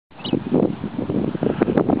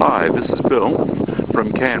Hi, this is Bill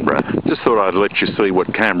from Canberra. Just thought I'd let you see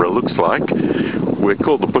what Canberra looks like. We're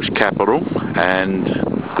called the bush capital, and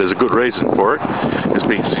there's a good reason for it. It's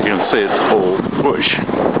because you can see it's all bush.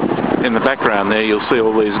 In the background there you'll see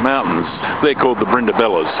all these mountains. They're called the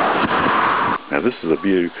Brindabellas. Now this is a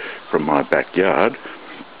view from my backyard.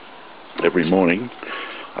 Every morning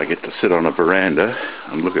I get to sit on a veranda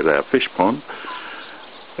and look at our fish pond,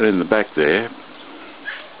 and in the back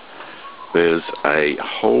there's a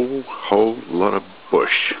whole lot of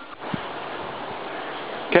bush.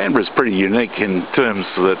 Canberra's pretty unique in terms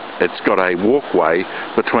that it's got a walkway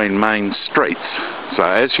between main streets. So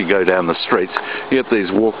as you go down the streets, you get these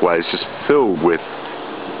walkways just filled with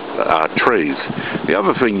trees. The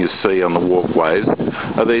other thing you see on the walkways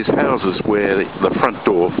are these houses where the front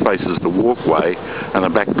door faces the walkway and the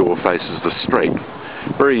back door faces the street.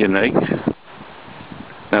 Very unique.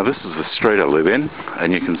 Now this is the street I live in,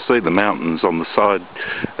 and you can see the mountains on the side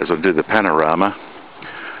as I do the panorama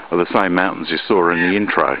are the same mountains you saw in the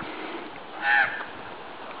intro.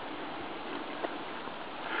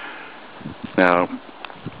 Now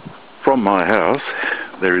from my house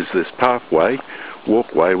there is this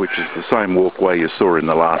walkway, which is the same walkway you saw in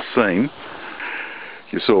the last scene.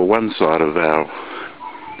 You saw one side of our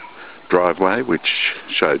driveway which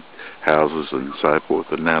showed houses and so forth,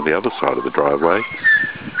 and now the other side of the driveway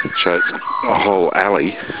shows a whole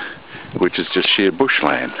alley which is just sheer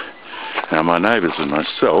bushland. Now my neighbours and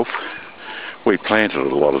myself, we planted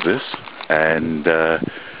a lot of this, and the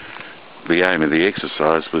aim of the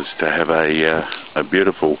exercise was to have a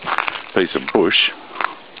beautiful piece of bush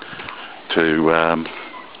to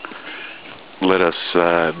let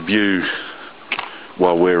us view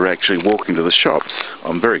while we're actually walking to the shops.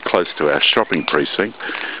 I'm very close to our shopping precinct,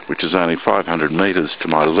 which is only 500 metres to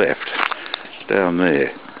my left, down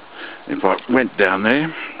there. If I went down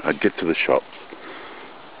there, I'd get to the shops.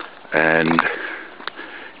 And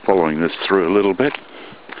following this through a little bit,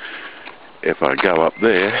 if I go up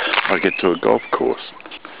there, I get to a golf course.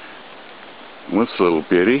 And this little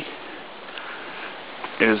beauty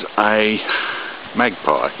is a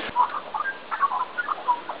magpie.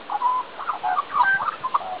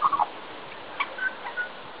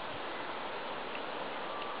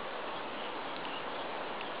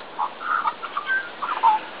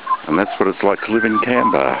 And that's what it's like to live in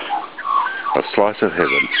Kambah, a slice of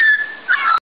heaven.